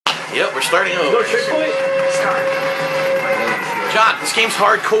Yep, we're starting over. No checkpoint? John, this game's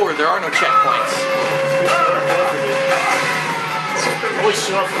hardcore. There are no checkpoints. Only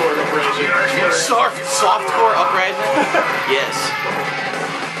softcore uprising. Softcore uprising? Yes.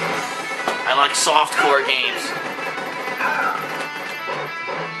 I like softcore games.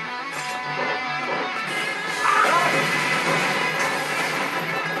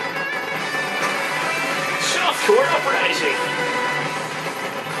 Softcore uprising.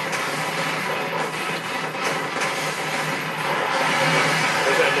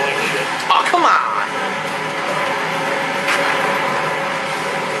 There's that annoying shit. Oh, come on!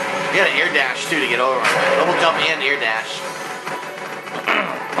 You got an air dash too to get over. Double jump and air dash.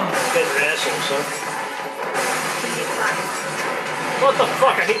 Guys are assholes, huh? What the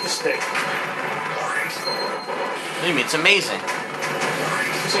fuck? I hate this thing. What do you mean? It's amazing.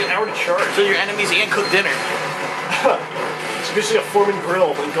 It's like an hour to charge. So your enemies and cook dinner. It's basically a Foreman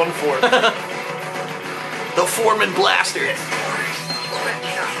grill in gun form. The Foreman blaster.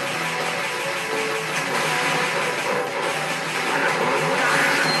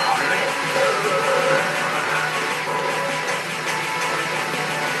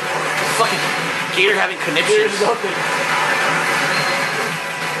 Fucking gator having conniptions. There's nothing.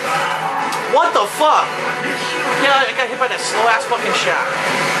 What the fuck? Yeah, I got hit by that slow ass fucking shot.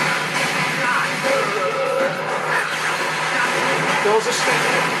 What the hell is this thing?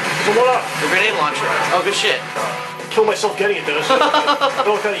 There's a one up. The grenade launcher. Oh, good shit. Kill myself getting it though, so it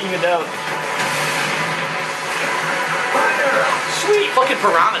all kind of evened out. Sweet! Fucking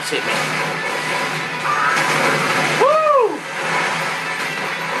piranhas hit me. Woo!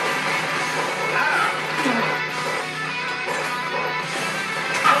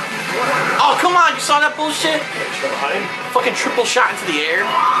 Oh, come on, you saw that bullshit? Behind? Fucking triple shot into the air.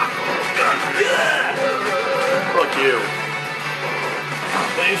 Fuck you.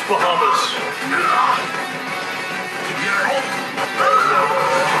 Name's Bahamas.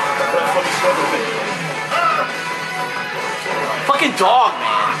 That fucking smoker thing. Fucking dog,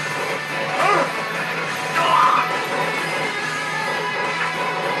 man.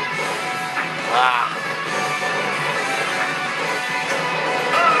 Ah.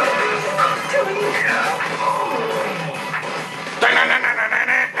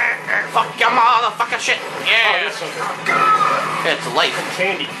 Fuck your motherfucker shit. Yeah. Oh, that's something. Yeah, it's life.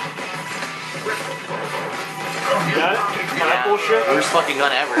 Candy. You got it? That bullshit? Worst fucking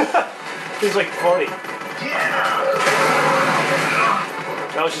gun ever. He's like funny.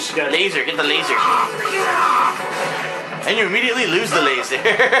 That was just a guy. Laser, get the laser. And you immediately lose the laser.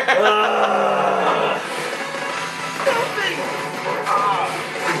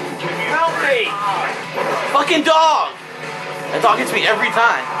 Help me! Fucking dog! That dog hits me every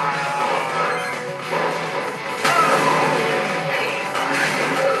time.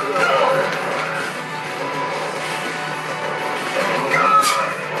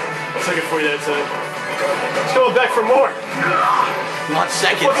 I'll take it for you that time. It's coming back for more. Not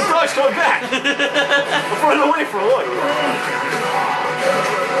seconds. Fucking dog's coming back. I'm running away for a look.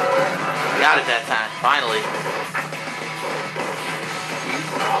 Got it that time, finally.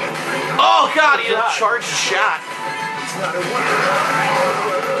 Oh god, he had a charged shot.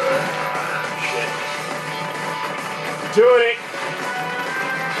 Shit. Doing it.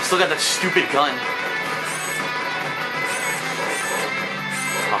 Still got that stupid gun.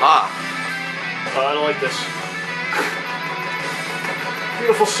 Aha. Oh, I don't like this.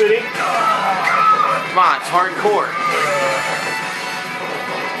 Beautiful city. Come on, it's hardcore.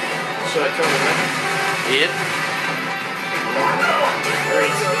 So I come in there. Yep.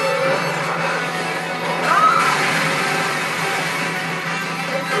 Great.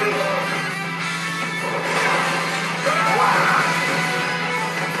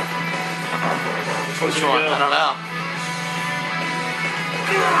 Which one? I don't know.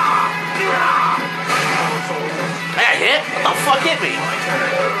 I got hit? What the fuck hit me?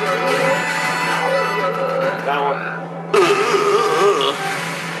 That one.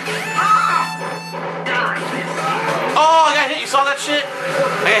 Oh, I got hit. You saw that shit? I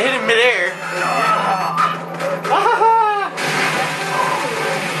got hit in midair.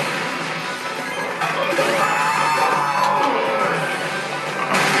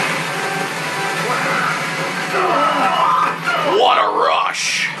 What a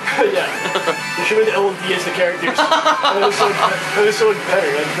rush! Yeah. You should have made LMD as the characters. That was so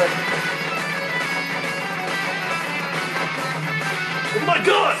better. Oh my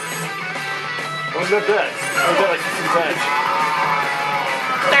god! Wasn't that bad? I was that like 15 times.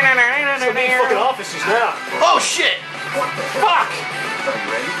 So many fucking offices now. Oh shit! Fuck!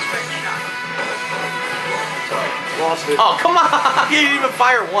 Lost it. Oh, come on! You didn't even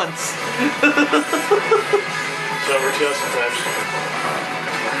fire once. So we're just attached.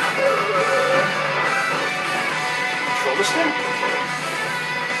 Control this thing?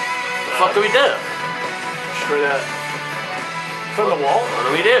 What the fuck do we do? Destroy that. Put on the wall? What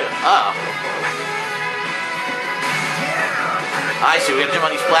do we do? Oh. I see, we gotta jump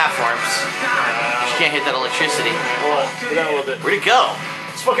on these platforms. You can't hit that electricity. Hold on, go down a little bit. Where'd it go?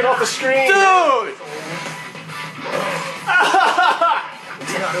 It's fucking off the screen! Dude!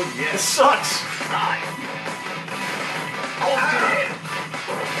 This sucks!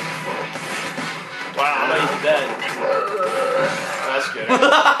 Wow, I'm not even dead. That's good.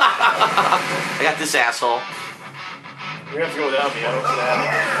 I got this asshole. You're gonna have to go without me, I don't see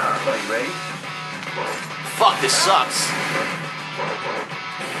that. Are you ready? Fuck, this sucks.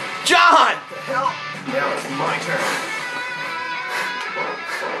 John! Hell? Now it's my turn.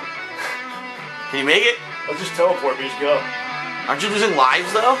 Can you make it? I'll just teleport, we just go. Aren't you losing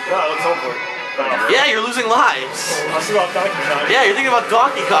lives, though? No, I'll teleport. Oh, Yeah, you're losing lives. I was thinking about Donkey Kong. Yeah, you're thinking about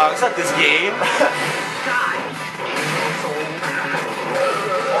Donkey Kong. It's not this game.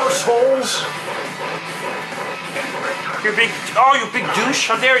 Arseholes! You big... Oh, you big douche.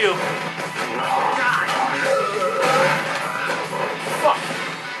 How dare you? Fuck!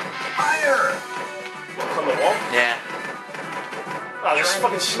 Fire! On the wall? Yeah. Oh, there's a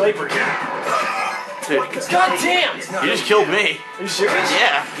fucking sniper here. Dude, God damn! you just killed me. Are you serious?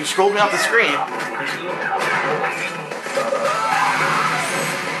 Yeah, you scrolled me off the screen.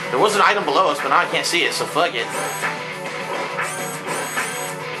 There was an item below us, but now I can't see it, so fuck it.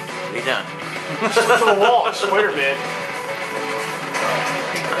 What are you done? Just look to the wall, Spider-Man.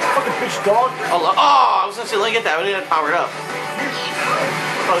 Fucking bitch dog. Oh, I was gonna say, let me get that. I didn't power it up.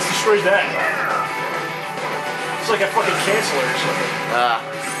 Oh, this destroys that. It's like a fucking canceller or something.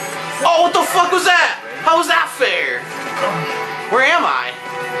 Oh, what the fuck was that? How was that fair? Where am I?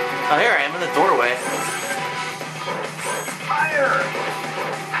 Oh, here I am in the doorway. Fire!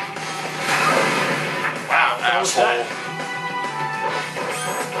 Wow, What was that?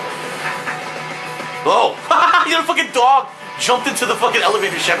 Oh, you know, fucking dog jumped into the fucking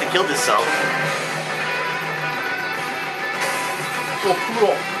elevator shaft and killed himself. Little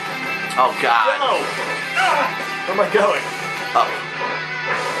poodle. Oh, God. No! Where am I going? Oh.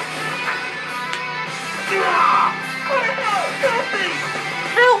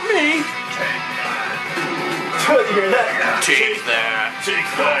 Help me! You hear that? Take that. Take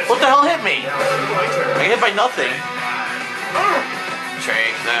that. What the hell hit me? Now it's my turn. I got hit by nothing.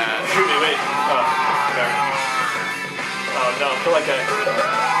 Take that. Shoot me, wait. Oh, okay. Oh, no, I feel like I...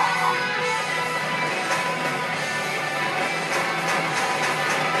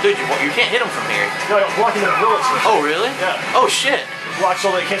 Dude, you can't hit him from here. No, I'm blocking the bullets. Oh, really? Yeah. Oh, shit. Blocks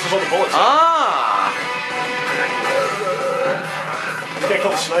all the... cancels all the bullets. Ah. You can't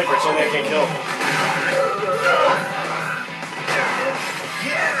kill the sniper, it's only I can't kill.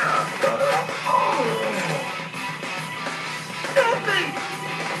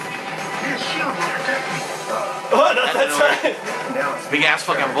 Oh, not that time! Now it's Big ass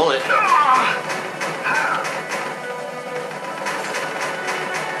fucking bullet.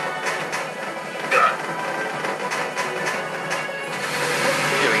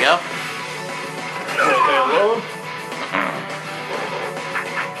 Here we go.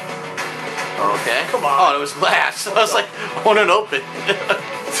 Okay. Come on. Oh, it was glass. I was like, I want it open.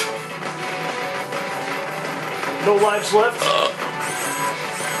 No lives left?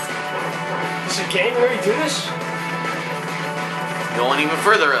 Is it game? We already do this? Going even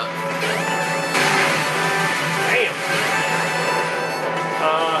further up. Damn.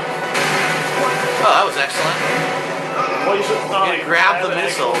 Oh, that was excellent. Well, you should, You grab the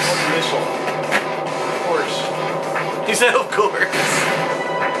missiles. Missile. Of course. He said, of course.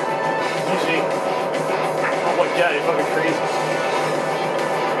 Easy. Oh my god, you're fucking crazy.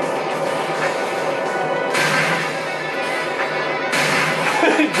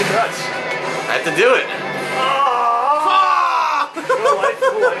 You're nuts. I have to do it. Ah! Go life, go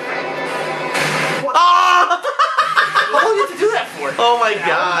life. Ah! What do you have to do that for? Oh my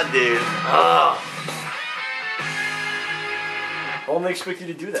god, dude. Oh, I only expect you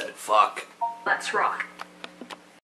to do that. fuck. Let's rock.